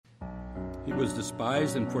He was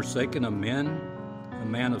despised and forsaken of men, a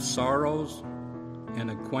man of sorrows and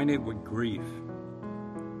acquainted with grief.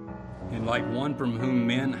 And like one from whom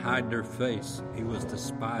men hide their face, he was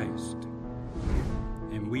despised,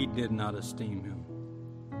 and we did not esteem him.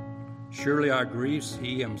 Surely our griefs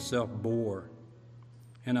he himself bore,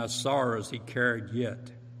 and our sorrows he carried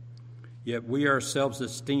yet. Yet we ourselves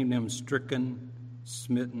esteemed him stricken,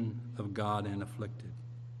 smitten of God, and afflicted.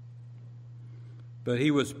 But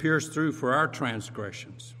he was pierced through for our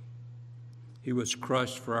transgressions. He was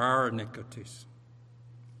crushed for our iniquities.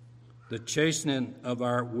 The chastening of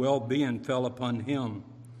our well-being fell upon him,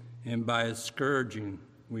 and by his scourging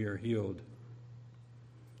we are healed.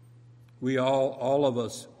 We all of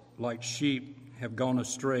us, like sheep, have gone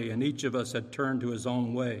astray, and each of us had turned to his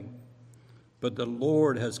own way. But the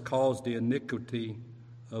Lord has caused the iniquity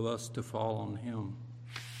of us to fall on him.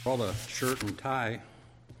 Brought a shirt and tie.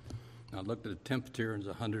 I looked at the temperature, and it's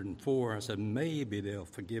 104. I said, maybe they'll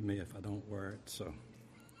forgive me if I don't wear it. So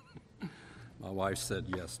my wife said,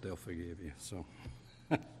 yes, they'll forgive you. So,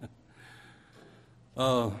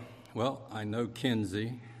 well, I know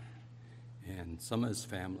Kinsey and some of his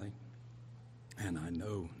family, and I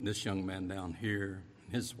know this young man down here,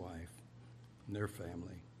 his wife, and their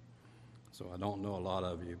family. So I don't know a lot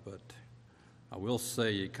of you, but I will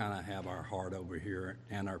say you kind of have our heart over here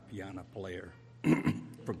and our piano player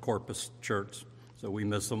from Corpus Church. So we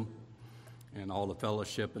miss them and all the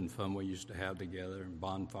fellowship and fun we used to have together and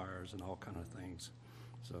bonfires and all kind of things.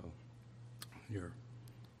 So you're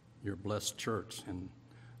a blessed church. And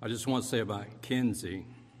I just want to say about Kinsey,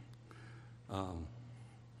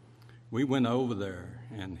 we went over there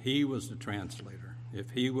and he was the translator. If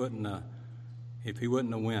he wouldn't have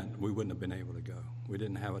went, we wouldn't have been able to go. We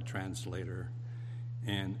didn't have a translator.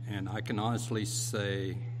 And I can honestly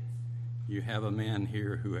say you have a man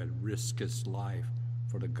here who had risked his life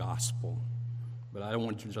for the gospel. But I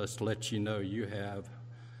want to just let you know you have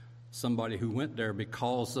somebody who went there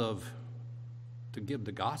because of, to give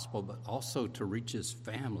the gospel, but also to reach his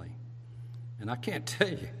family. And I can't tell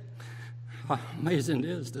you how amazing it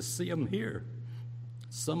is to see them here,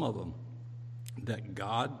 some of them, that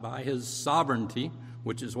God, by his sovereignty,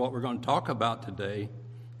 which is what we're going to talk about today,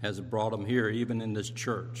 has brought them here, even in this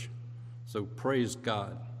church. So praise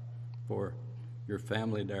God for your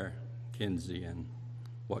family there, Kinsey, and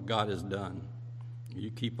what God has done. You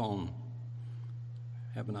keep on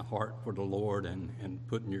having a heart for the Lord and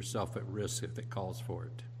putting yourself at risk if it calls for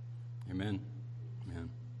it. Amen? Amen.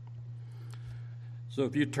 So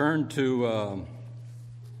if you turn to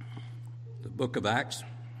the book of Acts,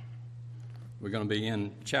 we're going to be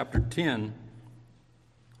in chapter 10,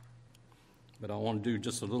 but I want to do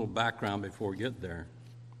just a little background before we get there.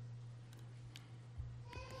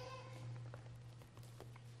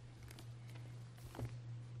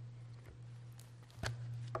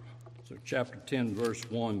 So chapter 10, verse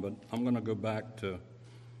 1, but I'm going to go back to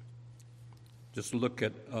just look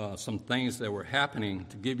at some things that were happening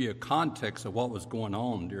to give you a context of what was going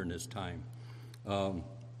on during this time.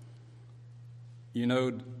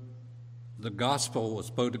 The gospel was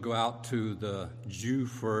supposed to go out to the Jew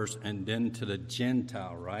first and then to the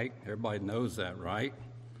Gentile, right? Everybody knows that, right?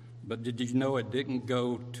 But did you know it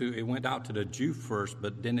went out to the Jew first,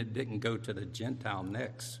 but then it didn't go to the Gentile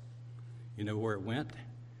next? You know where it went?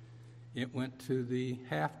 It went to the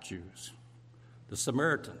half-Jews, the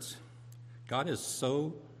Samaritans. God is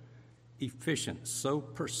so efficient, so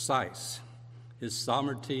precise. His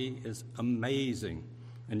sovereignty is amazing,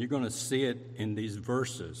 and you're going to see it in these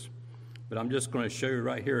verses. But I'm just going to show you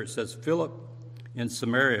right here. It says, Philip in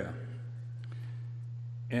Samaria.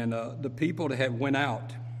 And the people that had went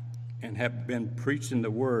out and have been preaching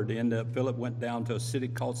the word, and Philip went down to a city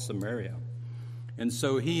called Samaria. And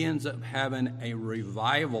so he ends up having a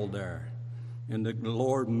revival there. And the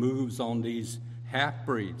Lord moves on these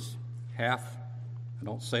half-breeds. I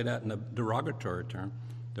don't say that in a derogatory term.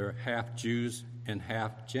 They're half Jews and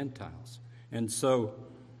half Gentiles. And so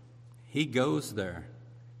he goes there.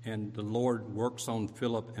 And the Lord works on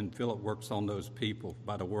Philip, and Philip works on those people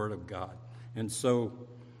by the word of God. And so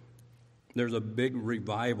there's a big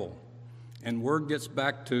revival. And word gets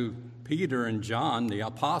back to Peter and John, the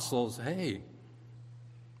apostles, hey,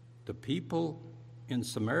 the people in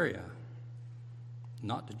Samaria,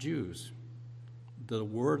 not the Jews, the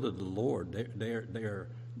word of the Lord, they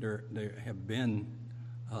have been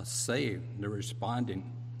saved. They're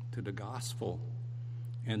responding to the gospel.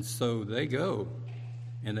 And so they go.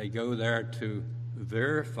 And they go there to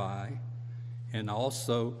verify, and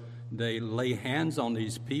also they lay hands on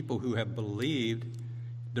these people who have believed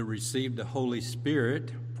to receive the Holy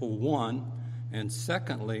Spirit, for one, and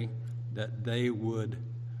secondly, that they would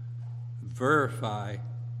verify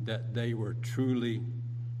that they were truly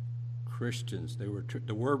Christians.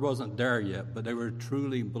 The word wasn't there yet, but they were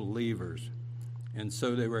truly believers. And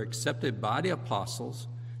so they were accepted by the apostles,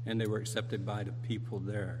 and they were accepted by the people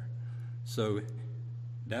there. So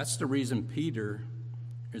that's the reason Peter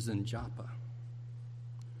is in Joppa.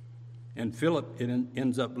 And Philip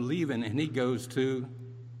ends up leaving, and he goes to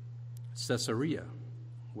Caesarea,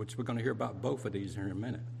 which we're going to hear about both of these here in a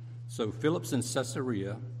minute. So Philip's in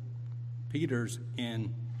Caesarea, Peter's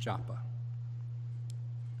in Joppa.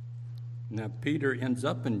 Now, Peter ends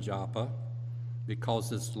up in Joppa because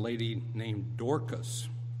this lady named Dorcas,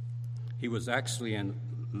 he was actually in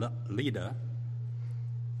Lydda,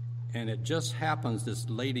 and it just happens this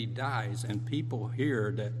lady dies, and people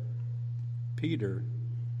hear that Peter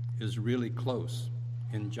is really close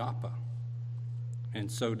in Joppa. And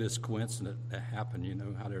so this coincidence that happened, you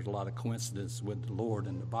know how there's a lot of coincidence with the Lord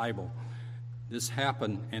in the Bible. This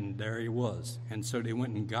happened, and there he was. And so they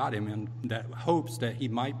went and got him in that hopes that he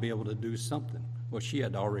might be able to do something. Well, she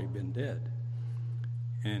had already been dead.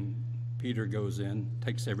 And Peter goes in,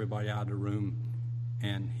 takes everybody out of the room,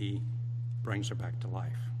 and he brings her back to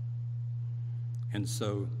life. And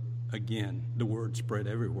so, again, the word spread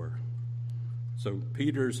everywhere. So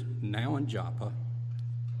Peter's now in Joppa,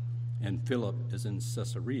 and Philip is in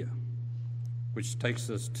Caesarea, which takes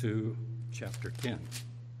us to chapter 10.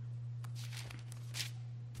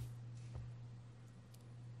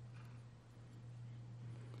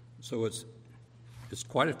 So it's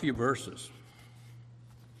quite a few verses.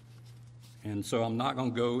 And so I'm not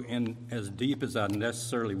going to go in as deep as I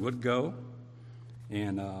necessarily would go,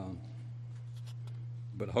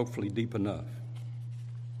 but hopefully deep enough.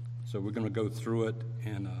 So we're going to go through it,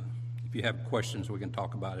 and if you have questions, we can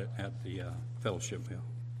talk about it at the fellowship meal.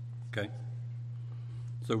 Okay?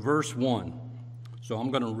 So verse 1. So I'm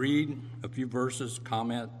going to read a few verses,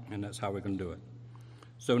 comment, and that's how we're going to do it.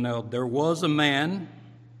 So now there was a man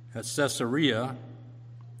at Caesarea.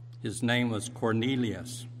 His name was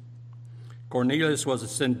Cornelius. Cornelius was a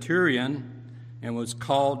centurion and was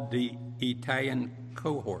called the Italian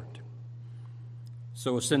cohort.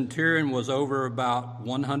 So a centurion was over about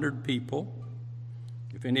 100 people.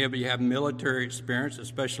 If any of you have military experience,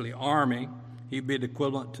 especially Army, he'd be the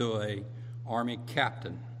equivalent to an Army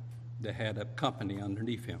captain that had a company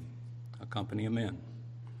underneath him, a company of men.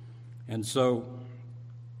 And so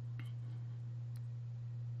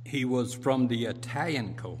he was from the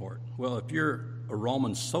Italian cohort. Well, if you're a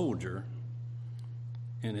Roman soldier,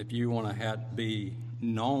 and if you want to be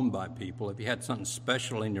known by people, if you had something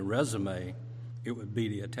special in your resume, it would be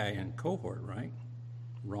the Italian cohort, right?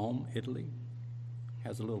 Rome, Italy,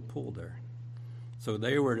 has a little pool there. So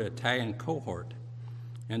they were the Italian cohort.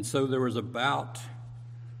 And so there was about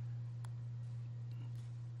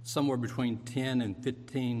somewhere between 10 and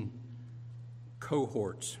 15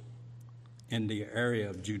 cohorts in the area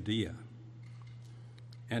of Judea.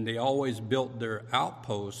 And they always built their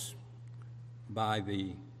outposts by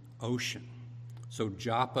the ocean. So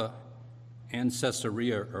Joppa and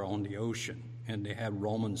Caesarea are on the ocean, and they had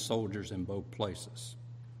Roman soldiers in both places.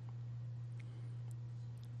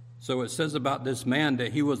 So it says about this man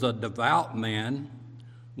that he was a devout man,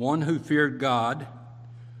 one who feared God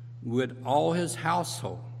with all his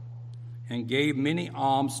household, and gave many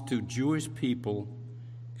alms to Jewish people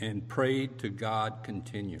and prayed to God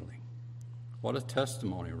continually. What a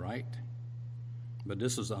testimony, right? But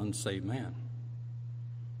this is an unsaved man.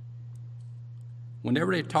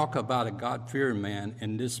 Whenever they talk about a God-fearing man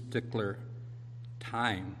in this particular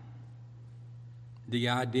time, the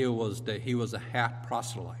idea was that he was a half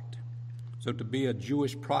proselyte. So to be a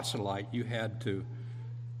Jewish proselyte, you had to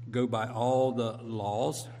go by all the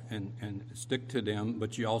laws and stick to them,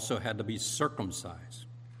 but you also had to be circumcised.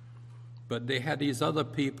 But they had these other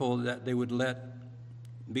people that they would let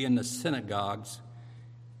be in the synagogues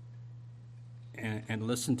and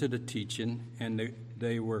listen to the teaching, and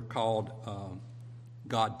they were called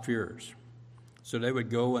God-fearers. So they would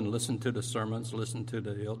go and listen to the sermons,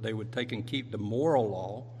 they would take and keep the moral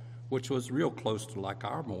law, which was real close to like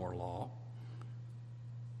our moral law,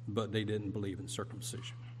 but they didn't believe in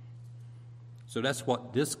circumcision. So that's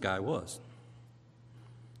what this guy was.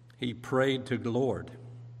 He prayed to the Lord.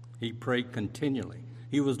 He prayed continually.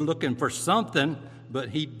 He was looking for something, but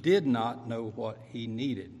he did not know what he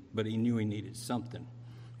needed, but he knew he needed something.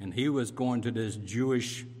 And he was going to this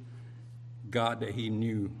Jewish God that he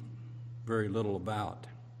knew very little about,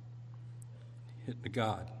 the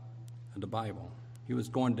God of the Bible. He was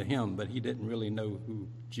going to him, but he didn't really know who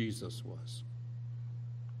Jesus was.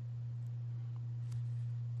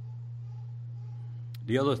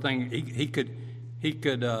 The other thing, he could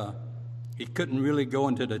he couldn't really go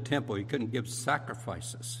into the temple. He couldn't give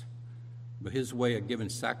sacrifices. But his way of giving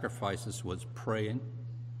sacrifices was praying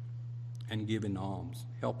and giving alms,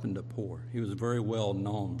 helping the poor. He was very well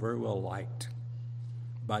known, very well liked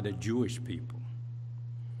by the Jewish people,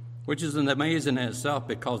 which is amazing in itself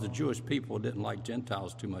because the Jewish people didn't like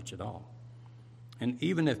Gentiles too much at all. And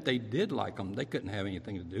even if they did like them, they couldn't have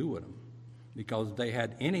anything to do with them, because if they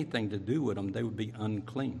had anything to do with them, they would be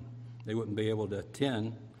unclean. They wouldn't be able to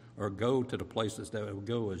attend or go to the places that would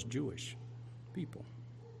go as Jewish people.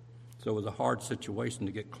 So it was a hard situation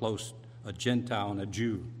to get close, a Gentile and a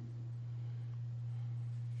Jew.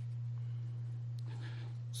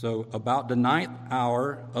 So about the 9th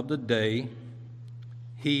hour of the day,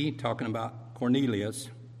 he, talking about Cornelius,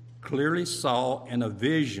 clearly saw in a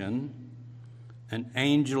vision an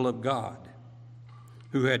angel of God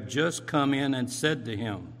who had just come in and said to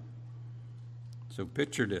him. So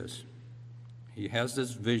picture this. He has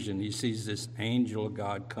this vision. He sees this angel of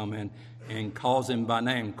God come in and calls him by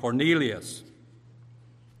name, Cornelius.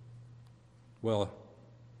 Well,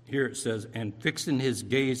 here it says, and fixing his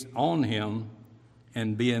gaze on him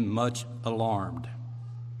and being much alarmed.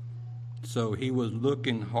 So he was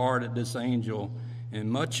looking hard at this angel, and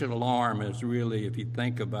much alarm is really, if you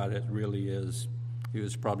think about it, really is, he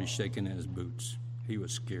was probably shaking in his boots. He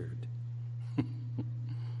was scared.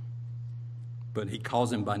 But he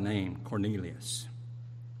calls him by name, Cornelius.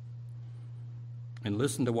 And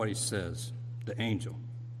listen to what he says, the angel.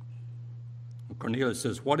 Cornelius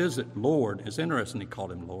says, what is it, Lord? It's interesting he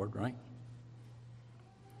called him Lord, right?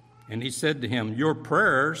 And he said to him, your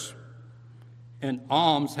prayers and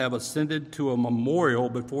alms have ascended to a memorial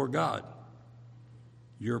before God.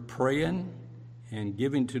 Your praying and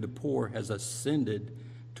giving to the poor has ascended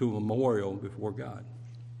to a memorial before God.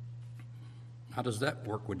 How does that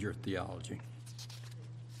work with your theology?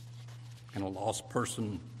 Can a lost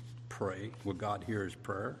person pray? Will God hear his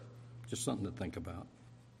prayer? Just something to think about.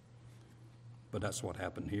 But that's what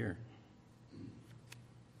happened here.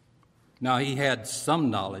 Now, he had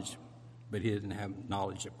some knowledge, but he didn't have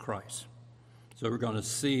knowledge of Christ. So we're going to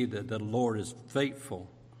see that the Lord is faithful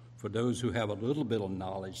for those who have a little bit of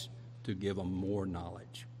knowledge to give them more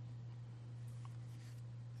knowledge.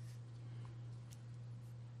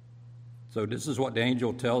 So this is what the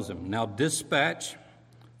angel tells him. Now dispatch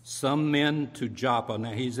some men to Joppa.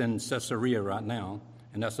 Now he's in Caesarea right now,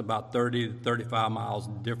 and that's about 30 to 35 miles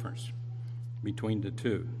difference between the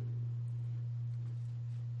two.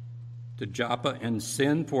 To Joppa, and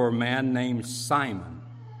send for a man named Simon.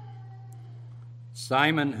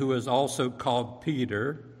 Simon, who is also called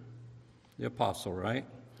Peter, the apostle, right?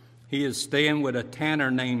 He is staying with a tanner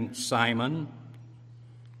named Simon,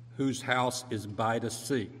 whose house is by the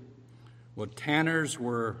sea. Well, tanners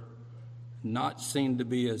were not seen to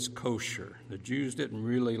be as kosher. The Jews didn't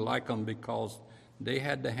really like them because they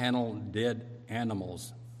had to handle dead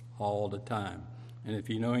animals all the time. And if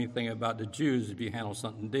you know anything about the Jews, if you handle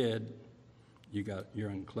something dead, you're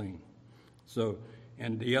unclean. So,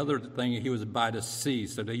 and the other thing, he was by the sea,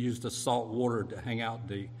 so they used the salt water to hang out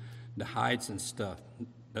the hides and stuff.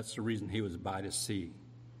 That's the reason he was by the sea.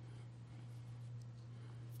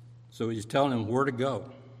 So he's telling him where to go.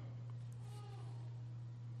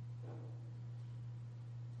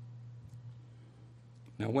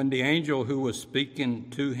 Now, when the angel who was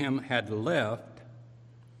speaking to him had left,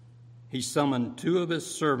 he summoned two of his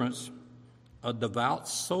servants, a devout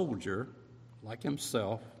soldier like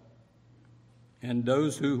himself, and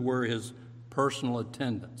those who were his personal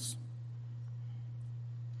attendants.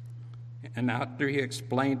 And after he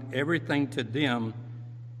explained everything to them,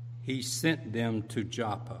 he sent them to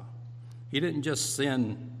Joppa. He didn't just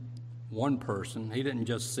send one person. He didn't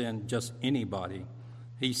just send just anybody.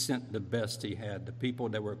 He sent the best he had, the people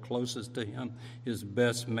that were closest to him, his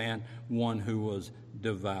best man, one who was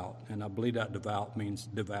devout. And I believe that devout means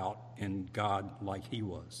devout in God like he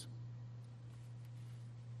was.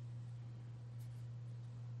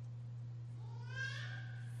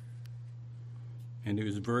 And he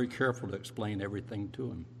was very careful to explain everything to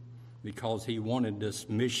him because he wanted this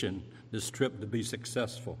mission, this trip to be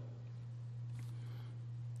successful.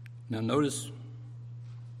 Now notice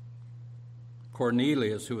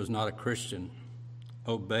Cornelius, who was not a Christian,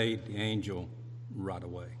 obeyed the angel right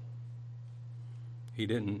away. He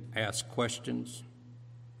didn't ask questions.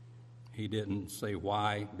 He didn't say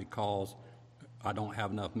why, because I don't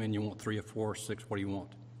have enough men. You want 3 or 4 or 6? What do you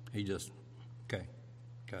want? He just, okay,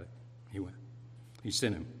 got it. He went. He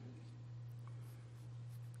sent him.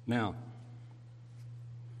 Now,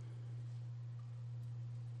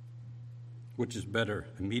 which is better,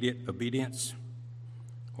 immediate obedience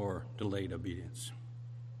or delayed obedience?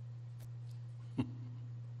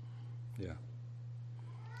 Yeah.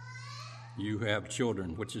 You have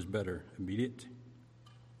children. Which is better, immediate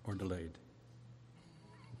or delayed?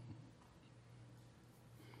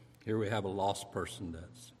 Here we have a lost person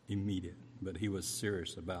that's immediate, but he was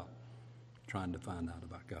serious about trying to find out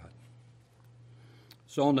about God.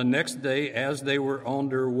 So on the next day, as they were on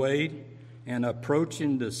their way and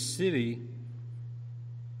approaching the city,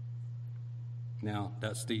 now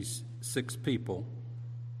that's these 6 people,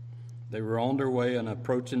 they were on their way and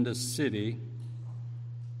approaching the city,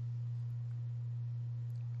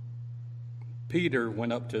 Peter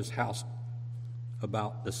went up to his house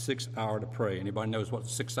about the 6th hour to pray. Anybody knows what the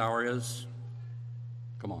 6th hour is?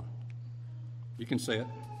 Come on. You can say it.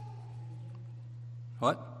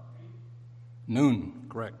 What? Noon,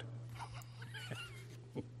 correct.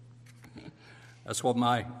 That's what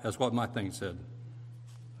my thing said.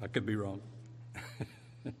 I could be wrong.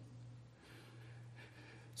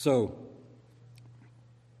 So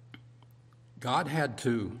God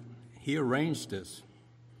he arranged this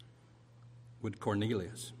with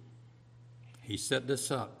Cornelius. He set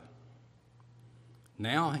this up.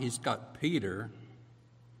 Now he's got Peter,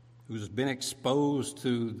 who's been exposed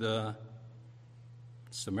to the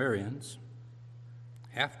Samaritans,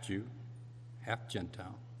 half Jew, half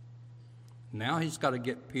Gentile. Now he's got to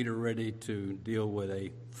get Peter ready to deal with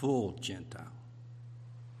a full Gentile.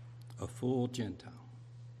 A full Gentile.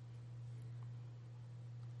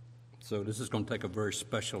 So this is going to take a very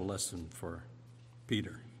special lesson for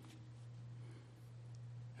Peter.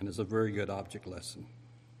 And it's a very good object lesson.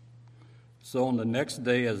 So on the next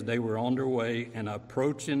day, as they were on their way and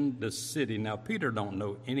approaching the city, now Peter don't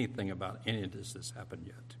know anything about any of this that's happened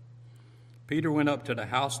yet. Peter went up to the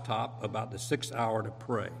housetop about the 6th hour to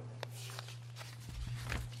pray.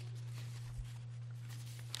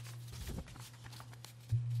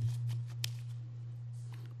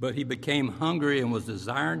 But he became hungry and was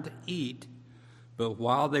desiring to eat. But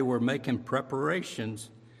while they were making preparations,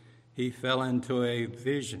 he fell into a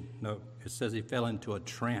vision. No, it says he fell into a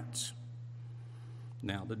trance.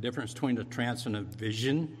 Now, the difference between a trance and a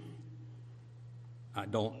vision, I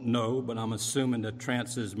don't know, but I'm assuming the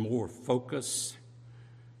trance is more focus.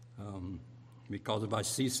 Because if I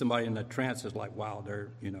see somebody in a trance, it's like, wow, they're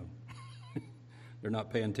not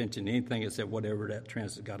paying attention to anything except whatever that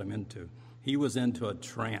trance has got them into. He was into a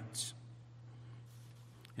trance.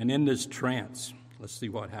 And in this trance, let's see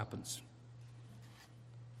what happens.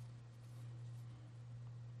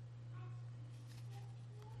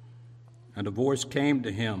 And a voice came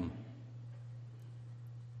to him.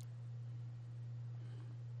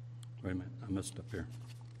 Wait a minute, I messed up here.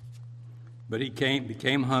 But he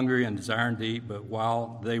became hungry and desiring to eat, but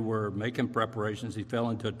while they were making preparations, he fell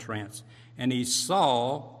into a trance. And he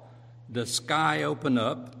saw the sky open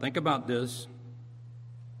up. Think about this.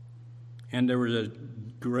 And there was a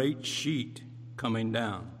great sheet coming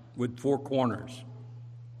down with 4 corners.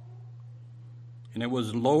 And it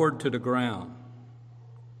was lowered to the ground.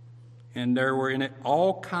 And there were in it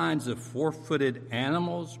all kinds of 4-footed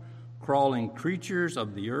animals, crawling creatures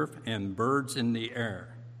of the earth, and birds in the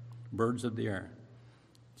air. Birds of the air.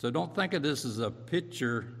 So don't think of this as a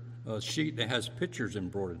sheet that has pictures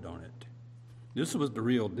embroidered on it. This was the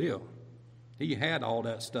real deal. He had all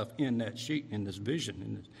that stuff in that sheet, in this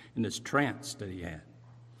vision, in this trance that he had.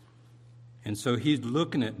 And so he's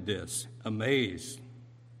looking at this, amazed.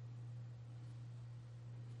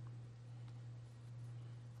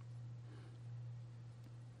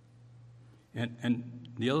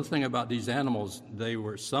 And the other thing about these animals,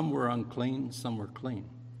 some were unclean, some were clean.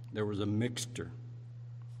 There was a mixture.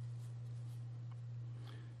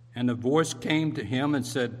 And a voice came to him and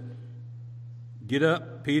said, "Get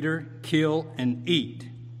up, Peter, kill and eat."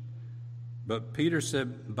 But Peter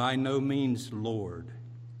said, "By no means, Lord."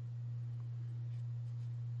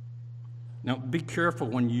 Now, be careful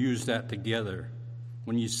when you use that together.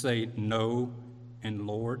 When you say no and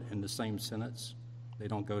Lord in the same sentence, they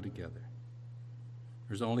don't go together.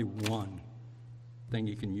 There's only one thing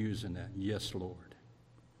you can use in that, yes, Lord.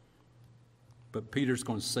 But Peter's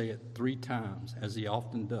going to say it 3 times, as he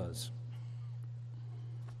often does.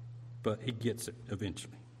 But he gets it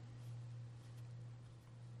eventually.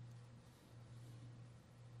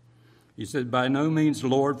 He said, "By no means,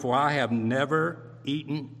 Lord, for I have never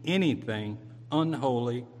eaten anything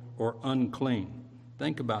unholy or unclean."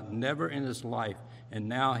 Think about never in his life. And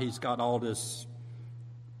now he's got all this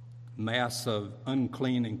mass of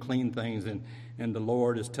unclean and clean things. And the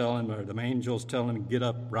Lord is telling him, or the angel's telling him, "Get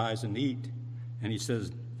up, rise, and eat." And he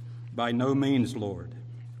says, "By no means, Lord."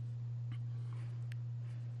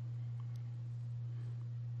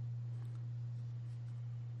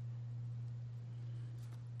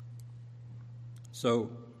 So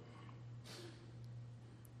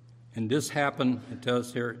And this happened, it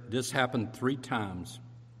tells here, this happened 3 times,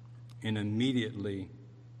 and immediately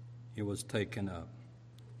it was taken up.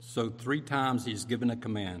 So 3 times he's given a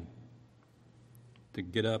command to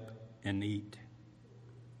get up and eat.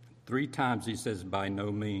 3 times he says, by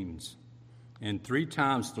no means. And 3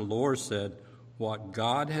 times the Lord said, what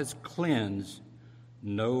God has cleansed,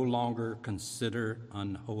 no longer consider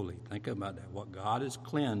unholy. Think about that. What God has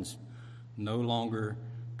cleansed, no longer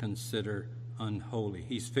consider unholy.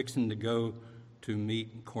 He's fixing to go to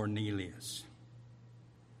meet Cornelius.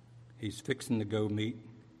 He's fixing to go meet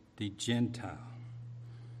the Gentile.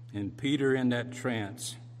 And Peter, in that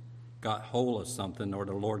trance, got hold of something, or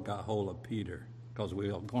the Lord got hold of Peter, because we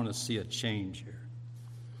are going to see a change here.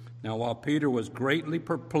 Now, while Peter was greatly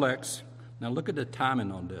perplexed, now look at the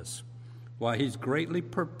timing on this. While he's greatly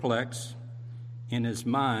perplexed in his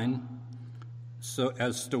mind, so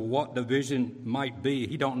as to what the vision might be,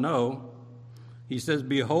 he don't know. He says,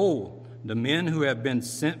 behold, the men who have been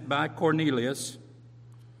sent by Cornelius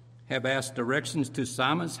have asked directions to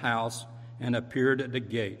Simon's house and appeared at the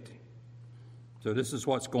gate. So this is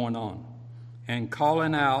what's going on. And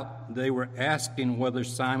calling out, they were asking whether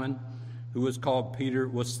Simon, who was called Peter,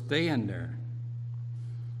 was staying there.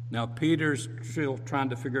 Now, Peter's still trying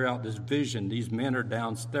to figure out this vision. These men are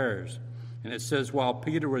downstairs. And it says, while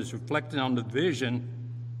Peter was reflecting on the vision,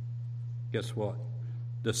 guess what?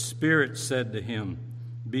 The Spirit said to him,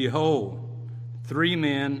 behold, 3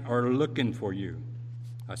 men are looking for you.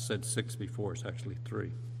 I said 6 before, it's actually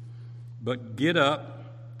 3. But get up,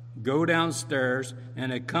 go downstairs,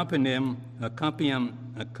 and accompany them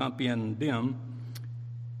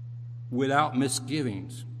without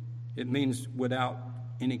misgivings. It means without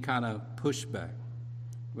any kind of pushback,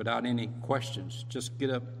 without any questions. Just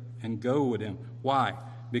get up and go with them. Why?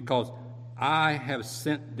 Because I have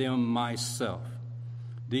sent them myself.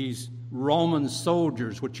 These Roman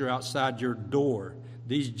soldiers which are outside your door,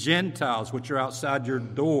 these Gentiles which are outside your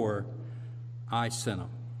door, I sent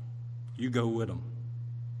them. You go with them.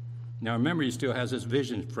 Now remember, he still has this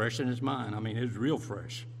vision fresh in his mind. I mean, it's real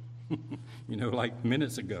fresh, like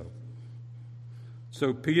minutes ago.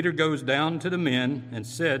 So Peter goes down to the men and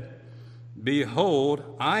said,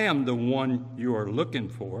 behold, I am the one you are looking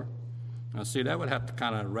for. Now see, that would have to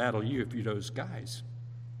kind of rattle you if you're those guys.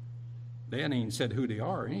 They hadn't even said who they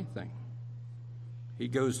are or anything. He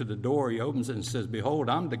goes to the door, he opens it and says, behold,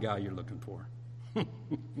 I'm the guy you're looking for.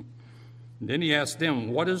 Then he asked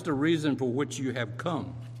them, what is the reason for which you have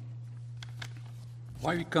come?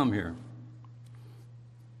 Why have you come here?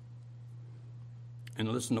 And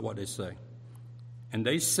listen to what they say. And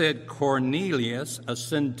they said, Cornelius, a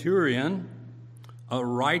centurion, a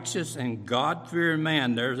righteous and God-fearing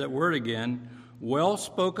man, there's that word again, well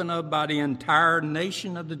spoken of by the entire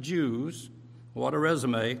nation of the Jews, what a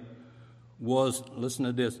resume, was, listen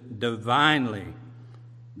to this, divinely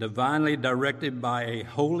directed by a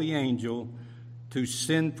holy angel to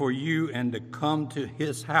send for you and to come to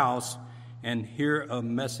his house and hear a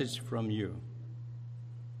message from you.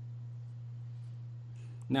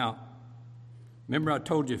 Now, remember I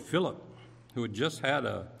told you Philip, who had just had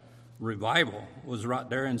a revival, was right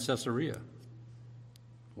there in Caesarea.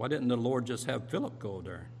 Why didn't the Lord just have Philip go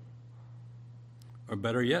there? Or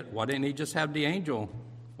better yet, why didn't he just have the angel?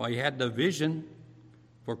 While he had the vision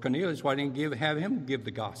for Cornelius, why didn't he have him give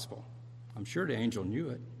the gospel? I'm sure the angel knew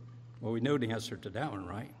it. Well, we know the answer to that one,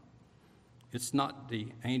 right? It's not the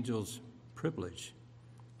angel's privilege.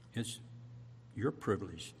 It's your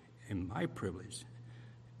privilege and my privilege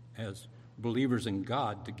as believers in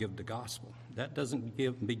God to give the gospel. That doesn't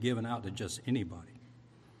be given out to just anybody.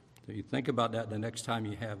 So you think about that the next time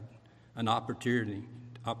you have an opportunity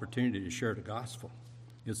to share the gospel.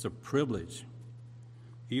 It's a privilege.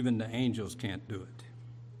 Even the angels can't do it.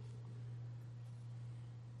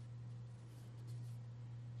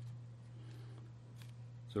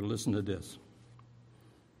 So listen to this.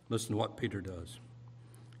 Listen to what Peter does.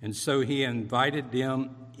 And so he invited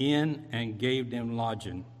them in and gave them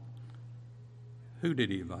lodging. Who did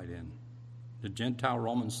he invite in? The Gentile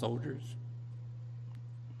Roman soldiers?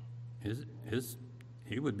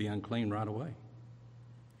 He would be unclean right away.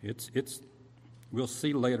 We'll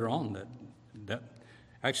see later on that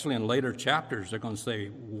actually in later chapters they're going to say,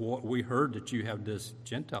 we heard that you have this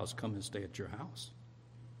Gentiles come and stay at your house.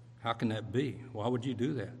 How can that be? Why would you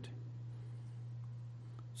do that?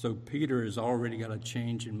 So Peter has already got a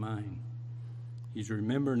change in mind. He's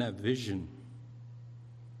remembering that vision.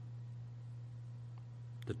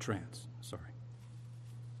 The trance, sorry.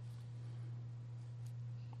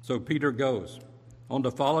 So Peter goes. On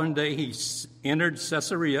the following day, he entered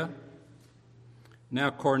Caesarea. Now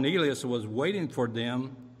Cornelius was waiting for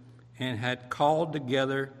them and had called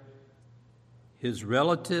together his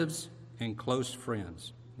relatives and close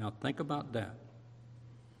friends. Now think about that.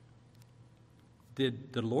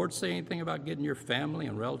 Did the Lord say anything about getting your family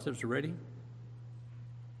and relatives ready?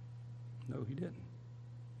 No, he didn't.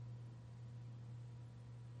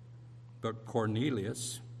 But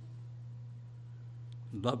Cornelius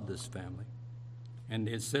loved this family. And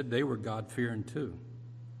it said they were God-fearing too.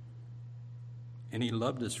 And he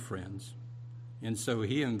loved his friends. And so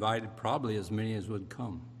he invited probably as many as would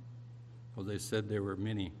come. Well, they said there were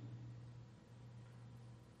many.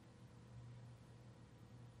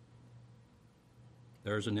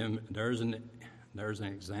 There's an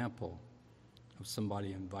example of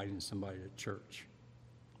somebody inviting somebody to church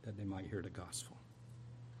that they might hear the gospel.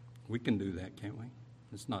 We can do that, can't we?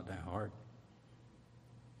 It's not that hard.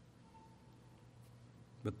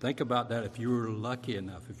 But think about that if you were lucky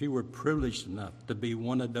enough, if you were privileged enough to be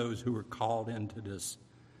one of those who were called into this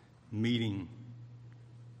meeting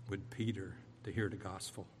with Peter to hear the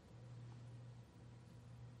gospel.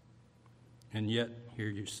 And yet, here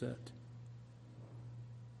you sit.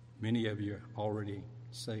 Many of you are already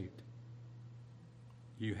saved.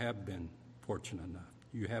 You have been fortunate enough.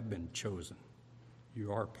 You have been chosen.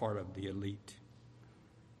 You are part of the elite.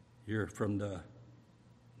 You're from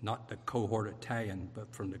not the cohort Italian,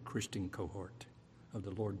 but from the Christian cohort of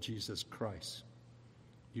the Lord Jesus Christ.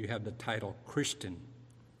 You have the title Christian,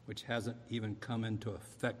 which hasn't even come into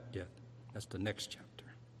effect yet. That's the next chapter.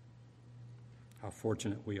 How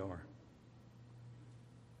fortunate we are.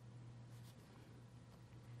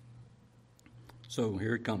 So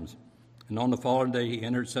here it comes. And on the following day he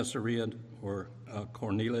entered Caesarea, where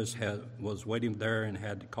Cornelius was waiting there and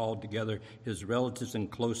had called together his relatives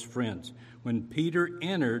and close friends. When Peter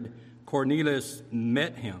entered, Cornelius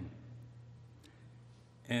met him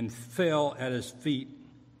and fell at his feet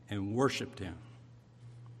and worshiped him.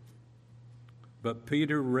 But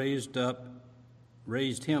Peter raised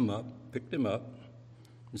him up, picked him up,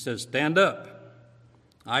 and said, "Stand up.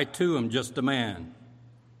 I too am just a man."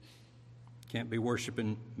 Can't be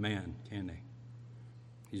worshiping man, can they?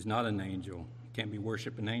 He's not an angel. Can't be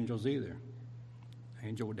worshiping angels either.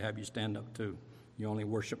 Angel would have you stand up too. You only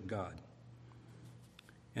worship God.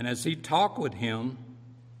 And as he talked with him,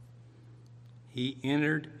 he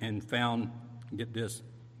entered and found, get this,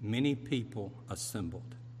 many people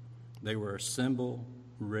assembled. They were assembled,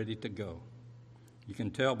 ready to go. You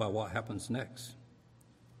can tell by what happens next.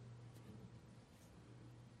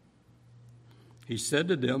 He said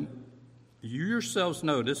to them, "You yourselves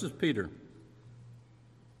know," this is Peter.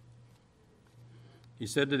 He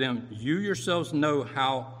said to them, "You yourselves know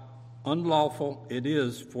how unlawful it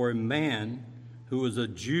is for a man who is a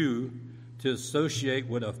Jew to associate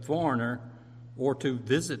with a foreigner or to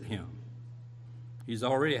visit him." He's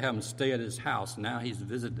already had them stay at his house. Now he's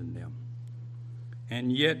visiting them.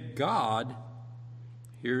 "And yet God,"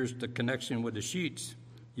 here's the connection with the sheets,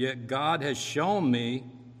 "yet God has shown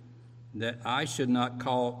me that I should not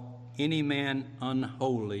call any man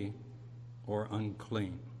unholy or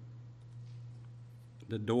unclean."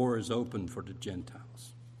 The door is open for the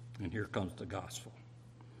Gentiles. And here comes the gospel.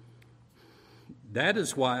 "That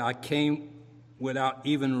is why I came without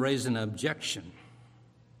even raising an objection."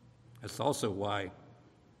 That's also why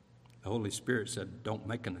the Holy Spirit said, don't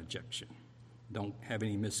make an objection. Don't have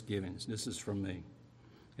any misgivings. This is from me.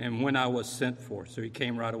 "And when I was sent for," so he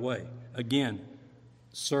came right away. Again,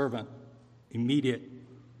 servant, immediate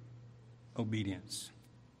obedience.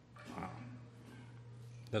 Wow.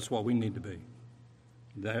 That's what we need to be.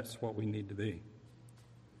 That's what we need to be.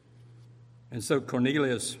 And so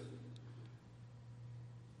Cornelius,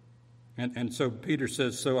 and so Peter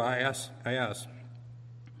says, "So I asked,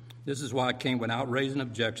 this is why I came without raising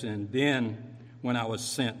objection, and then when I was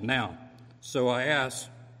sent. Now, so I asked,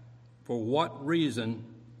 for what reason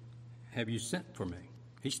have you sent for me?"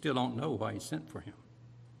 He still don't know why he sent for him.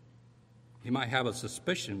 He might have a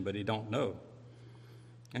suspicion, but he don't know.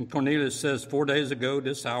 And Cornelius says, 4 days ago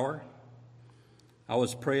this hour, I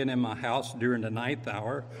was praying in my house during the 9th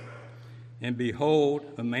hour, and behold,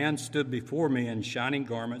 a man stood before me in shining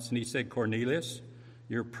garments, and he said, "Cornelius,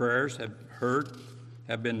 your prayers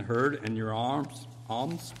have been heard, and your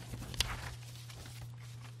alms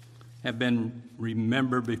have been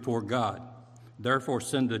remembered before God. Therefore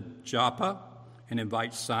send to Joppa and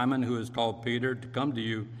invite Simon, who is called Peter, to come to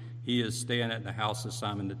you. He is staying at the house of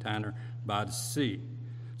Simon the tanner by the sea."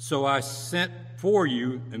 So I sent for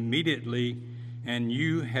you immediately, and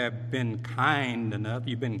you have been kind enough.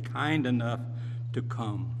 You've been kind enough to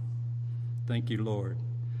come. Thank you, Lord.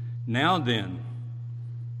 Now then,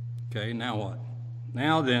 okay, now what?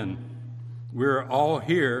 Now then, we're all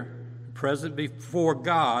here present before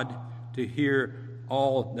God to hear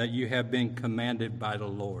all that you have been commanded by the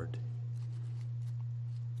Lord.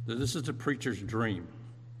 So this is the preacher's dream,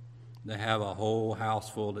 to have a whole house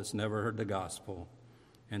full that's never heard the gospel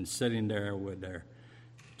and sitting there with their,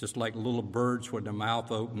 just like little birds with their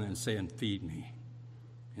mouth open and saying, feed me.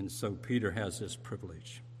 And so Peter has this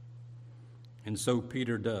privilege. And so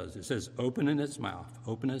Peter does. It says, open his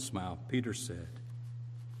mouth. Peter said,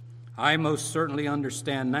 I most certainly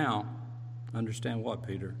understand now. Understand what,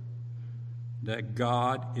 Peter? That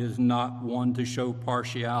God is not one to show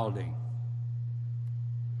partiality.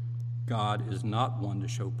 God is not one to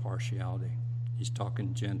show partiality. He's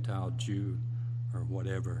talking Gentile, Jew, or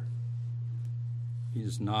whatever. He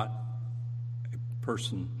is not a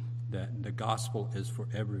person that the gospel is for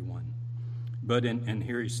everyone. But and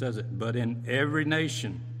here he says it, but in every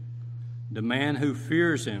nation, the man who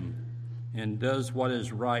fears him and does what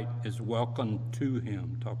is right is welcome to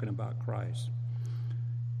him, talking about Christ.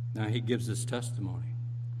 Now he gives this testimony.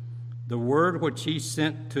 The word which he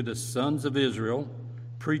sent to the sons of Israel,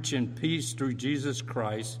 preaching peace through Jesus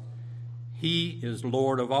Christ, he is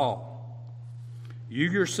Lord of all. You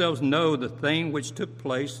yourselves know the thing which took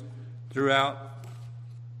place throughout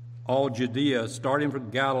all Judea, starting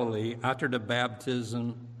from Galilee after the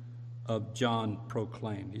baptism of John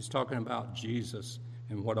proclaimed. He's talking about Jesus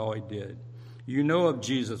and what all he did. You know of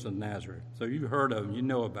Jesus of Nazareth, so you heard of him, you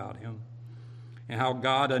know about him, and how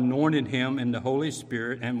God anointed him in the Holy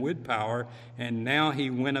Spirit and with power, and now he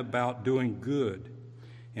went about doing good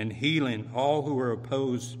and healing all who were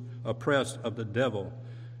oppressed of the devil,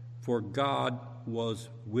 for God was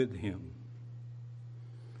with him.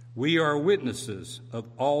 We are witnesses of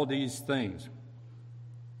all these things.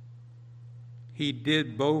 He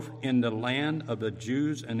did both in the land of the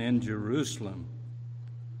Jews and in Jerusalem.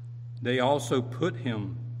 They also put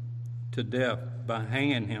him to death by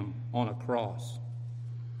hanging him on a cross.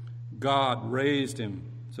 God raised him,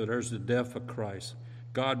 so there's the death of Christ.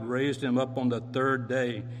 God raised him up on the third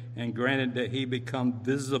day and granted that he become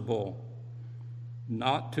visible,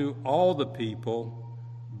 not to all the people,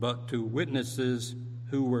 but to witnesses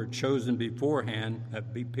who were chosen beforehand,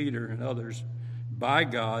 that be Peter and others, by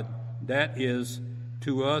God, that is,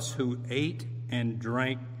 to us who ate and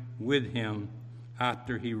drank with him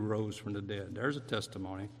after he rose from the dead. There's a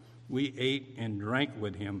testimony. We ate and drank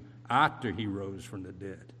with him after he rose from the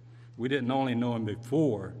dead. We didn't only know him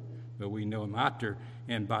before, but we know him after.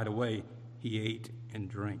 And by the way, he ate and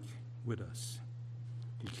drank with us.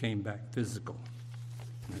 He came back physical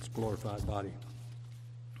in his glorified body.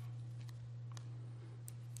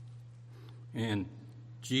 And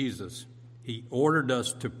Jesus, he ordered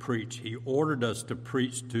us to preach. He ordered us to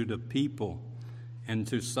preach to the people and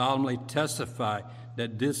to solemnly testify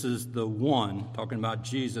that this is the one, talking about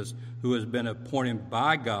Jesus, who has been appointed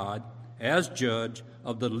by God as judge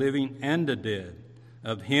of the living and the dead.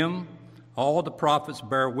 Of him, all the prophets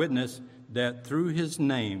bear witness that through his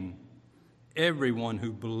name, everyone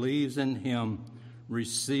who believes in him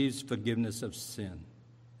receives forgiveness of sin.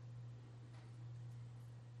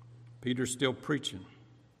 Peter's still preaching.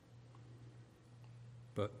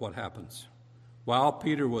 But what happens? While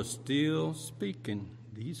Peter was still speaking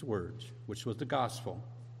these words, which was the gospel,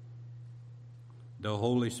 the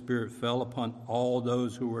Holy Spirit fell upon all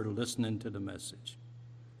those who were listening to the message.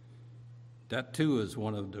 That too is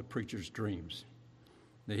one of the preacher's dreams,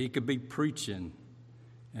 that he could be preaching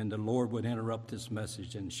and the Lord would interrupt his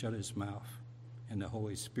message and shut his mouth, and the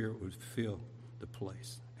Holy Spirit would fill the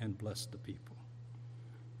place and bless the people.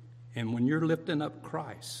 And when you're lifting up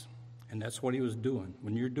Christ, and that's what he was doing,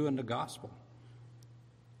 when you're doing the gospel,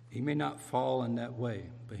 he may not fall in that way,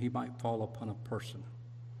 but he might fall upon a person,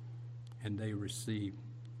 and they receive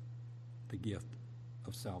the gift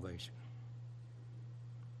of salvation.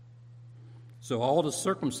 So all the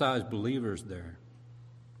circumcised believers there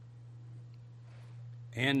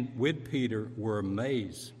and with Peter were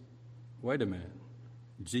amazed. Wait a minute.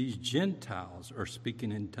 These Gentiles are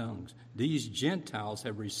speaking in tongues. These Gentiles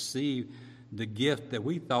have received the gift that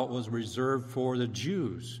we thought was reserved for the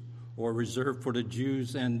Jews, or reserved for the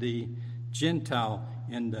Jews and the Gentile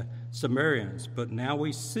and the Samaritans. But now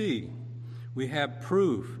we see, we have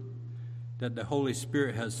proof that the Holy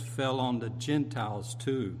Spirit has fell on the Gentiles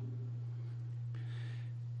too.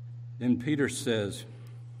 Then Peter says,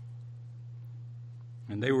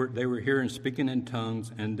 and they were hearing speaking in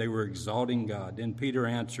tongues, and they were exalting God. Then Peter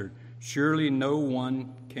answered, surely no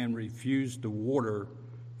one can refuse the water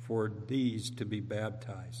for these to be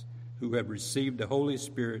baptized, who have received the Holy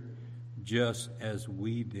Spirit just as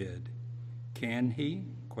we did. Can he?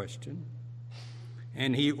 Question.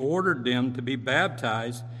 And he ordered them to be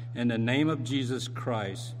baptized in the name of Jesus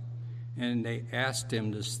Christ. and they asked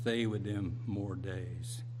him to stay with them more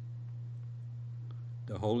days.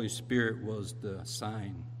 The Holy Spirit was the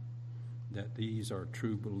sign that these are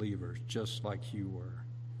true believers, just like you were.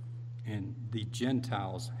 And the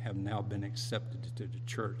Gentiles have now been accepted to the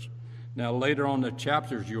church. Now, later on in the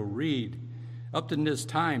chapters, you'll read, up to this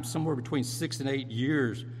time, somewhere between 6 and 8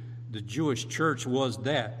 years, the Jewish church was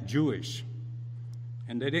that, Jewish.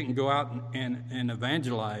 And they didn't go out and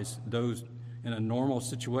evangelize those in a normal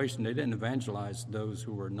situation. They didn't evangelize those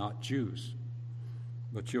who were not Jews.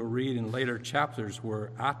 But you'll read in later chapters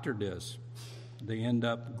where after this, they end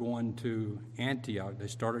up going to Antioch. They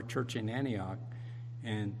start a church in Antioch,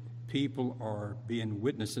 and people are being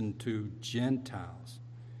witnessing to Gentiles.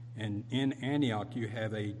 And in Antioch, you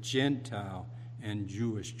have a Gentile and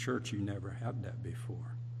Jewish church. You never had that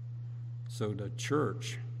before. So the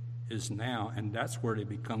church is now, and that's where they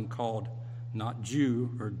become called not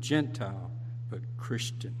Jew or Gentile, but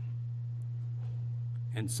Christian.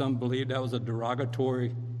 And some believe that was a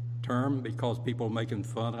derogatory term because people were making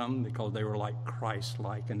fun of them because they were like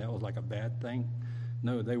Christ-like, and that was like a bad thing.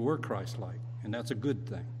 No, they were Christ-like, and that's a good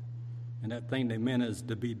thing. And that thing they meant as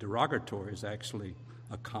to be derogatory is actually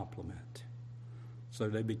a compliment. So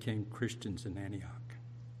they became Christians in Antioch.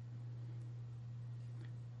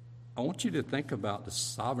 I want you to think about the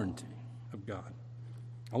sovereignty of God.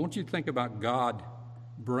 I want you to think about God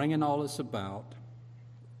bringing all this about.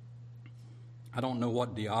 I don't know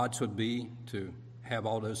what the odds would be to have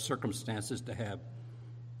all those circumstances to have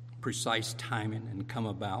precise timing and come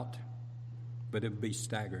about, but it would be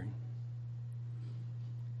staggering.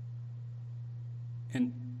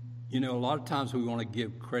 And, you know, a lot of times we want to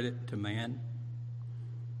give credit to man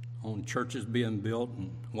on churches being built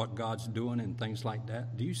and what God's doing and things like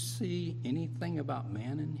that. Do you see anything about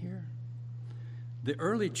man in here? The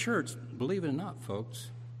early church, believe it or not,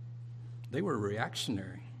 folks, they were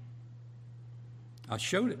reactionary. I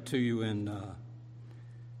showed it to you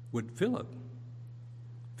with Philip.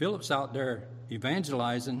 Philip's out there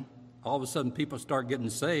evangelizing. All of a sudden, people start getting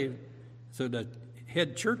saved. So the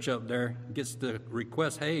head church up there gets the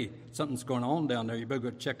request, hey, something's going on down there. You better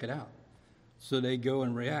go check it out. So they go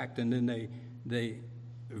and react, and then they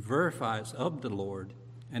verify it's of the Lord,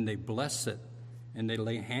 and they bless it, and they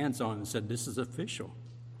lay hands on it and said, this is official.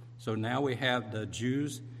 So now we have the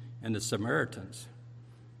Jews and the Samaritans.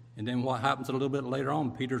 And then what happens a little bit later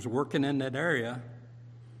on, Peter's working in that area,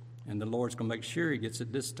 and the Lord's going to make sure he gets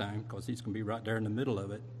it this time because he's going to be right there in the middle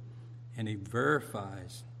of it. And he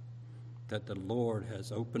verifies that the Lord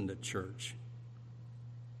has opened the church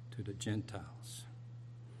to the Gentiles.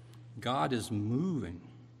 God is moving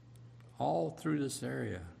all through this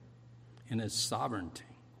area in his sovereignty.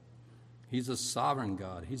 He's a sovereign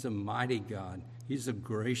God. He's a mighty God. He's a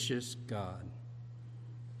gracious God.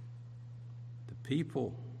 The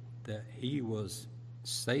people that he was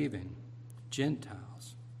saving,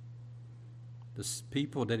 Gentiles, the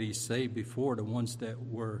people that he saved before, the ones that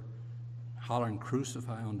were hollering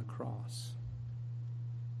crucify on the cross,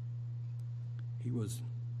 he was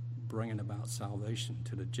bringing about salvation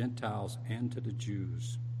to the Gentiles and to the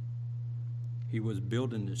Jews. He was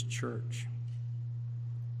building this church.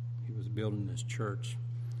 He was building this church.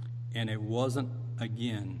 And it wasn't,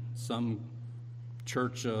 again, some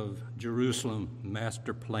Church of Jerusalem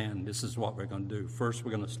master plan. This is what we're going to do. First,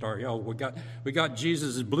 we're going to start. We got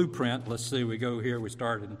Jesus' blueprint. Let's see. We go here. We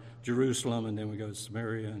start in Jerusalem, and then we go to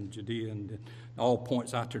Samaria and Judea, and all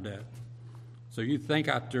points after that. So you think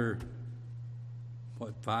after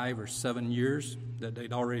 5 or 7 years that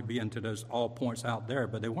they'd already be into those all points out there,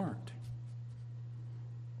 but they weren't.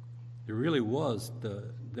 It really was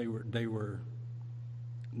they were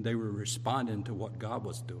responding to what God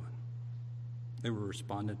was doing. They were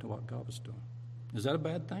responding to what God was doing. Is that a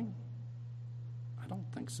bad thing? I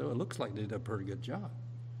don't think so. It looks like they did a pretty good job.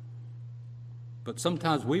 But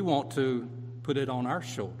sometimes we want to put it on our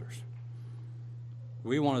shoulders.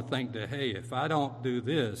 We want to think that, hey, if I don't do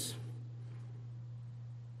this,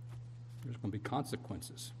 there's going to be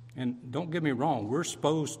consequences. And don't get me wrong, we're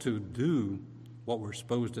supposed to do what we're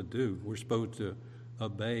supposed to do. We're supposed to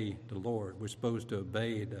obey the Lord. We're supposed to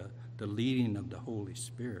obey the leading of the Holy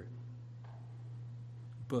Spirit.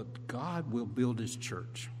 But God will build his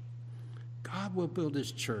church. God will build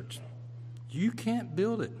his church. You can't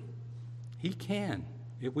build it. He can.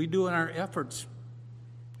 If we do it in our efforts,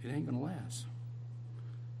 it ain't going to last.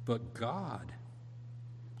 But God,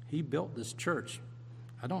 he built this church.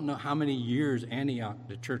 I don't know how many years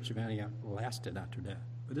the church of Antioch lasted after that,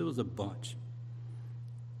 but it was a bunch.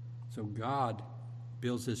 So God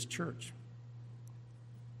builds his church.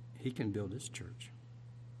 He can build his church.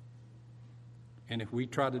 And if we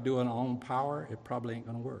try to do it in our own power, it probably ain't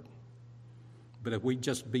going to work. But if we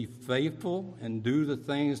just be faithful and do the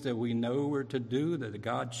things that we know we're to do, that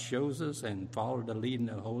God shows us, and follow the leading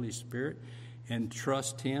of the Holy Spirit, and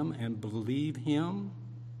trust Him and believe Him,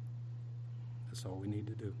 that's all we need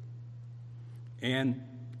to do. And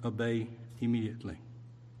obey immediately.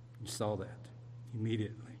 You saw that.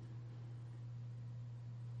 Immediately.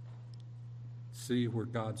 See where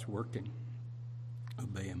God's working.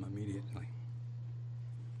 Obey Him immediately.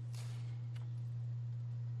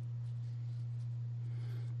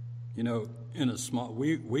 You know,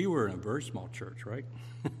 we were in a very small church, right?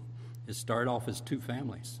 It started off as 2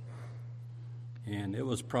 families. And it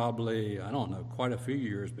was probably, I don't know, quite a few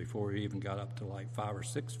years before we even got up to like 5 or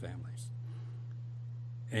 6 families.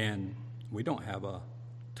 And we don't have a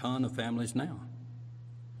ton of families now.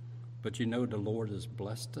 But you know, the Lord has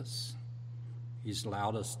blessed us. He's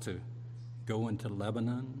allowed us to go into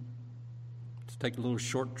Lebanon, to take little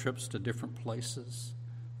short trips to different places,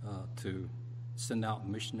 to send out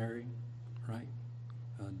missionary, right?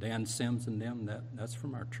 Dan Sims and them, that's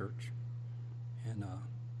from our church. And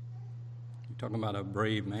you're talking about a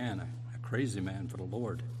brave man, a crazy man for the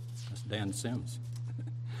Lord. That's Dan Sims.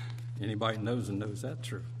 Anybody knows that's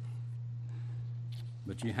true.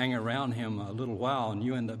 But you hang around him a little while and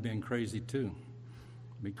you end up being crazy too.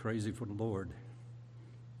 Be crazy for the Lord.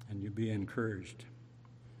 And you be encouraged.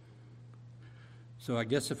 So I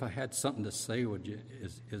guess if I had something to say with you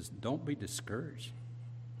is don't be discouraged.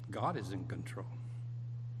 God is in control.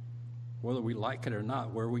 Whether we like it or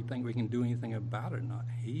not, whether we think we can do anything about it or not,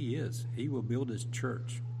 He is. He will build His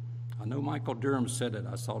church. I know Michael Durham said it.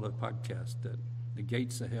 I saw the podcast that the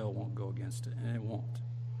gates of hell won't go against it, and it won't.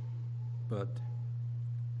 But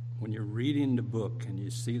when you're reading the book and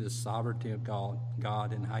you see the sovereignty of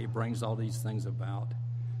God and how He brings all these things about,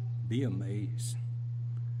 be amazed.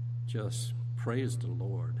 Just praise the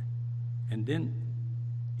Lord. And then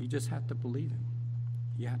you just have to believe Him.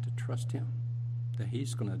 You have to trust Him that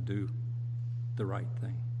He's going to do the right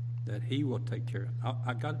thing, that He will take care of it.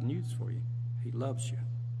 I got news for you. He loves you.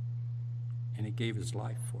 And He gave His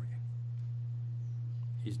life for you.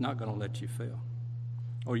 He's not going to let you fail.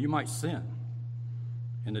 Or you might sin,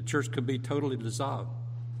 and the church could be totally dissolved,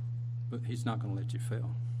 but He's not going to let you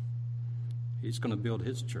fail. He's going to build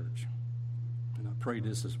His church. And I pray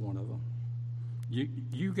this is one of them.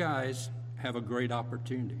 You guys have a great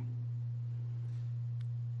opportunity.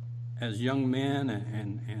 As young men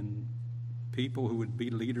and people who would be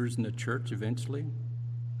leaders in the church eventually,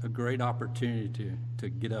 a great opportunity to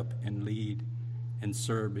get up and lead and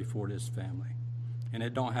serve before this family. And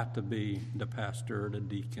it don't have to be the pastor or the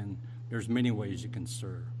deacon. There's many ways you can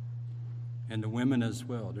serve. And the women as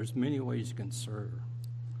well. There's many ways you can serve.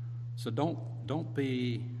 So don't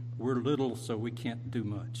be, we're little so we can't do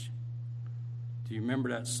much. Do you remember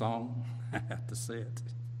that song? I have to say it.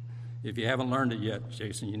 If you haven't learned it yet,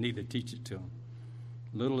 Jason, you need to teach it to them.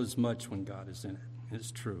 Little is much when God is in it.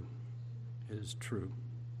 It's true. It is true.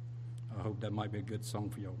 I hope that might be a good song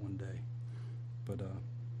for y'all one day. But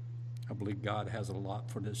I believe God has a lot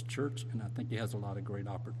for this church, and I think He has a lot of great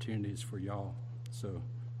opportunities for y'all. So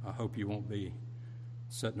I hope you won't be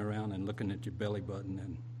sitting around and looking at your belly button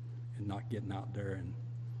and not getting out there and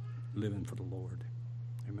living for the Lord.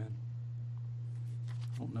 Amen.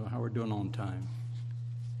 I don't know how we're doing on time.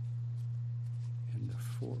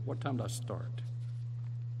 What time do I start?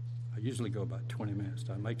 I usually go about 20 minutes.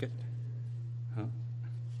 Do I make it? Huh?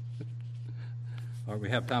 All right, we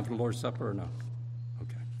have time for the Lord's Supper or no?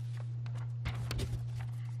 Okay.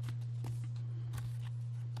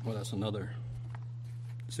 Well, that's another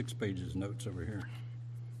 6 pages of notes over here.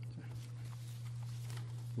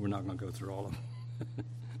 We're not going to go through all of them.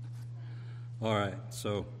 All right,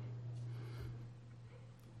 so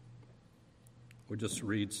we'll just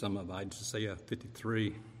read some of Isaiah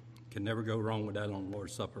 53. Can never go wrong with that on the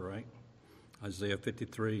Lord's Supper, right? Isaiah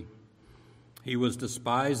 53. He was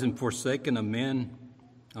despised and forsaken of men.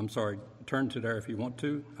 I'm sorry, turn to there if you want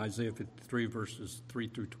to. Isaiah 53, verses 3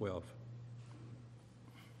 through 12.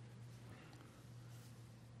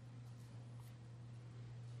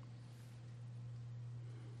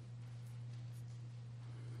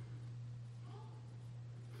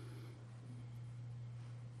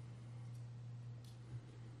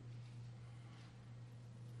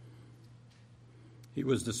 He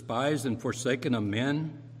was despised and forsaken of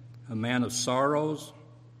men, a man of sorrows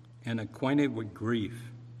and acquainted with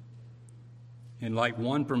grief. And like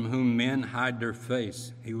one from whom men hide their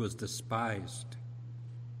face, he was despised,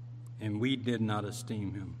 and we did not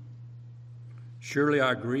esteem him. Surely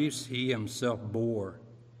our griefs he himself bore,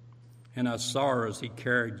 and our sorrows he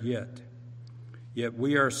carried yet. Yet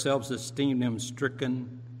we ourselves esteemed him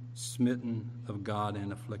stricken, smitten of God,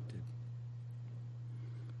 and afflicted.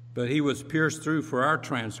 But he was pierced through for our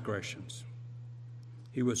transgressions.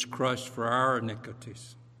 He was crushed for our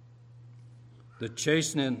iniquities. The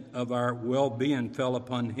chastening of our well-being fell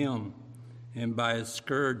upon him, and by his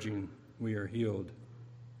scourging we are healed.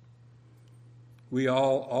 We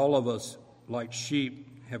all of us, like sheep,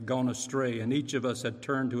 have gone astray, and each of us had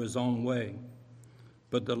turned to his own way.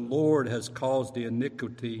 But the Lord has caused the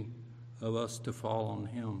iniquity of us to fall on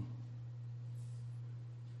him.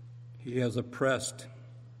 He was oppressed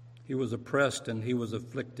and he was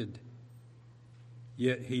afflicted,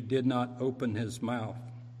 yet he did not open his mouth.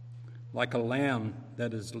 Like a lamb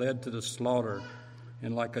that is led to the slaughter,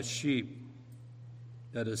 and like a sheep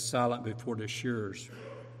that is silent before the shearers,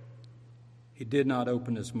 he did not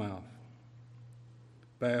open his mouth.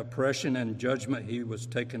 By oppression and judgment he was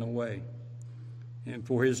taken away. And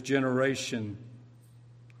for his generation,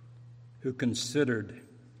 who considered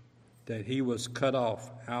that he was cut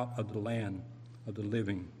off out of the land of the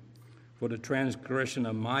living, for the transgression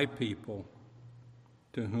of my people,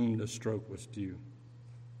 to whom the stroke was due.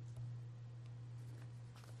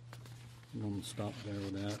 I'm going to stop there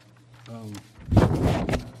with that.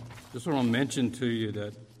 Just want to mention to you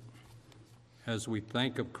that as we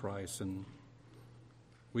think of Christ, and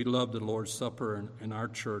we love the Lord's Supper in our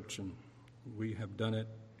church, and we have done it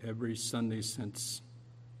every Sunday since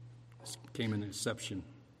it came in inception.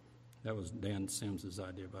 That was Dan Sims'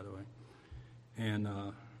 idea, by the way. And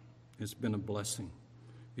it's been a blessing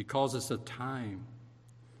because it's a time,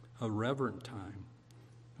 a reverent time,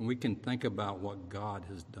 and we can think about what God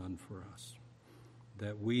has done for us,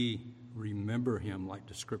 that we remember him like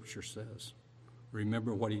the scripture says.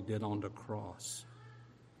 Remember what he did on the cross.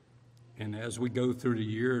 And as we go through the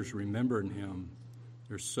years remembering him,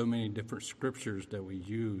 there's so many different scriptures that we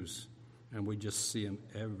use, and we just see them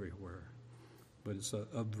everywhere. But it's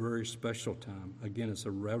a very special time. Again, it's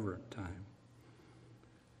a reverent time.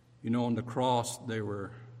 You know, on the cross, there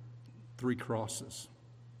were 3 crosses.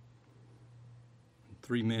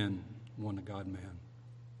 3 men, one a God-man.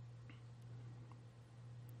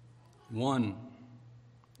 One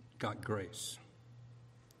got grace.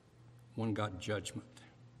 One got judgment.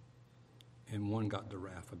 And one got the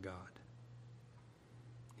wrath of God.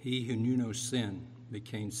 He who knew no sin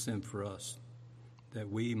became sin for us, that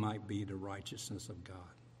we might be the righteousness of God.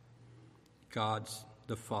 God's,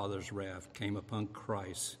 the Father's wrath came upon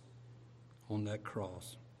Christ on that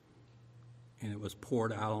cross, and it was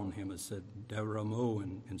poured out on him. It said derramó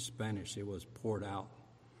in Spanish. It was poured out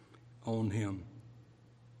on him.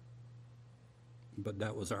 But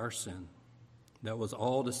that was our sin. That was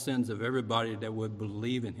all the sins of everybody that would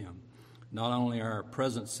believe in him. Not only our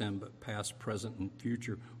present sin, but past, present, and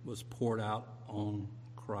future was poured out on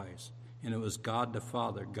Christ. And it was God the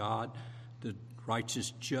Father, God the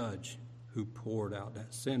righteous judge, who poured out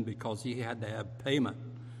that sin because he had to have payment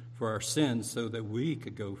for our sins so that we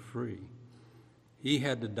could go free. He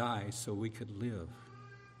had to die so we could live.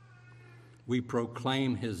 We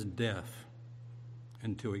proclaim his death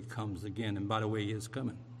until he comes again. And by the way, he is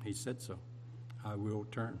coming. He said so. I will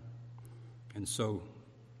return. And so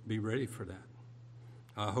be ready for that.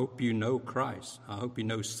 I hope you know Christ. I hope you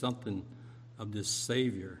know something of this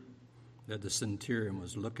Savior that the centurion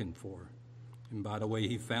was looking for. And by the way,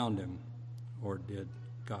 he found him, or did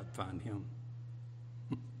God find him?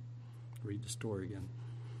 Read the story again.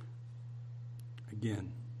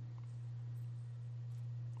 Again,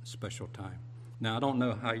 special time. Now, I don't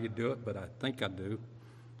know how you do it, but I think I do.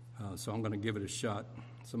 So I'm going to give it a shot.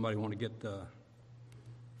 Somebody want to get the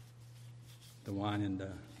wine and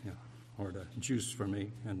or the juice for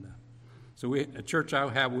me? And so we, at church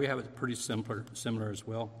we have it pretty similar as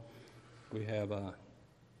well. We have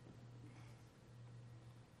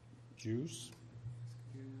juice.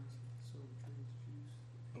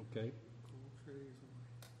 Okay.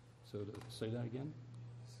 So say that again.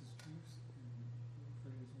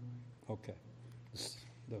 Okay.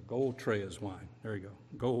 The gold tray is wine. There you go.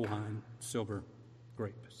 Gold wine, silver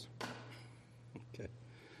grapes. Okay.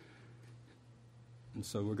 And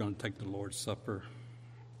so we're going to take the Lord's Supper.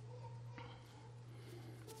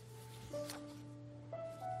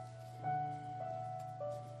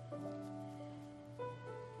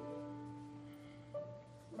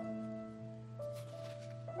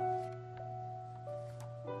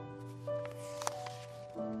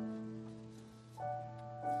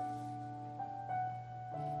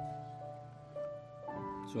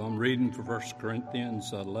 So I'm reading for 1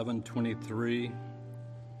 Corinthians 11:23.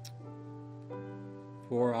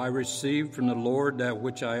 For I received from the Lord that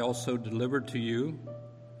which I also delivered to you,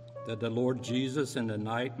 that the Lord Jesus, in the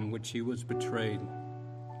night in which he was betrayed,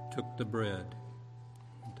 took the bread.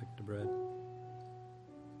 I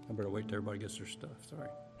better wait till everybody gets their stuff. Sorry.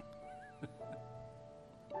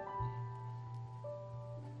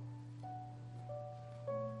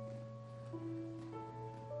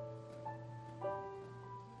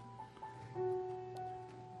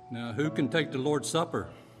 Who can take the Lord's Supper?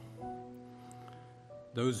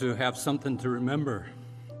 Those who have something to remember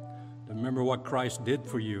what Christ did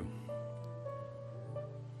for you.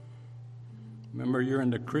 Remember, you're in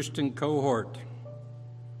the Christian cohort.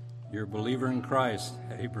 You're a believer in Christ.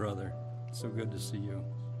 Hey, brother, so good to see you.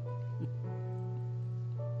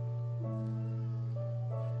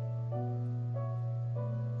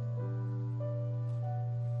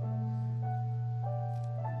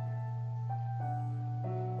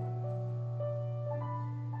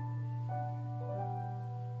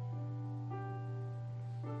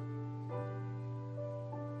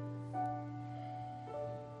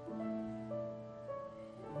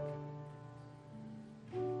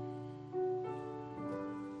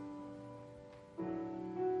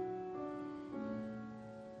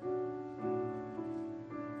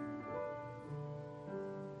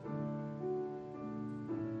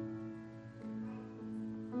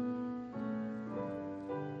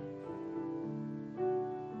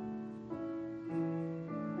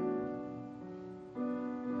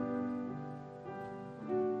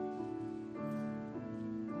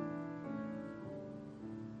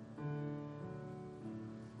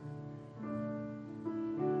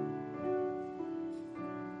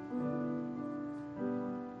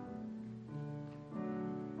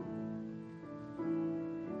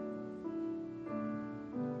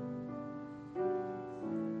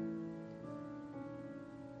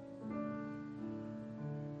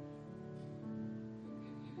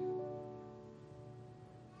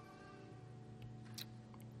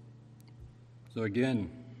 So again,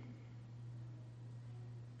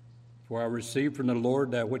 for I received from the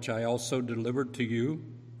Lord that which I also delivered to you,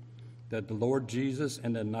 that the Lord Jesus,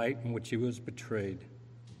 in the night in which he was betrayed,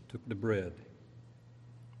 took the bread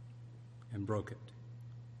and broke it.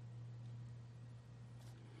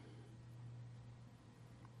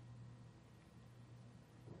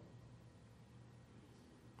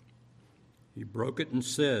 He broke it and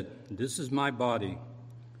said, "This is my body,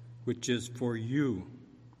 which is for you.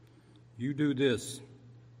 You do this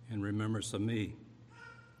in remembrance of me."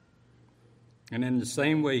 And in the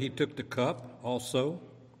same way he took the cup also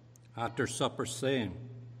after supper, saying,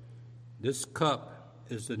 "This cup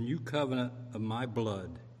is the new covenant of my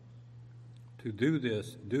blood. To do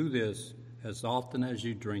this as often as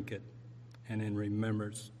you drink it, and in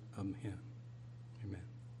remembrance of him." Amen.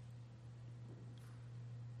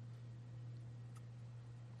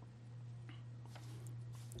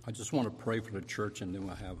 I just want to pray for the church, and then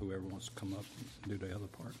we'll have whoever wants to come up and do the other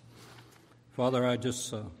part. Father, I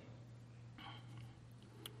just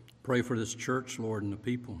pray for this church, Lord, and the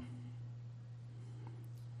people.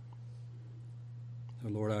 So,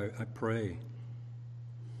 Lord, I pray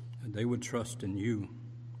that they would trust in you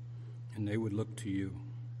and they would look to you.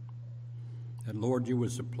 That, Lord, you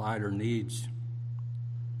would supply their needs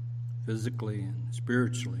physically and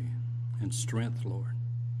spiritually and strength, Lord.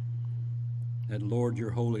 That, Lord,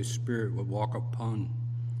 your Holy Spirit would walk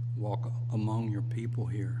among your people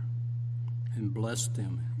here and bless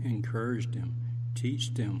them, encourage them,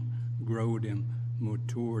 teach them, grow them,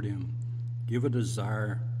 mature them. Give a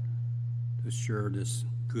desire to share this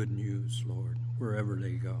good news, Lord, wherever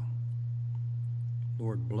they go.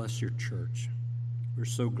 Lord, bless your church. We're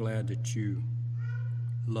so glad that you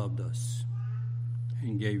loved us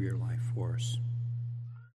and gave your life for us.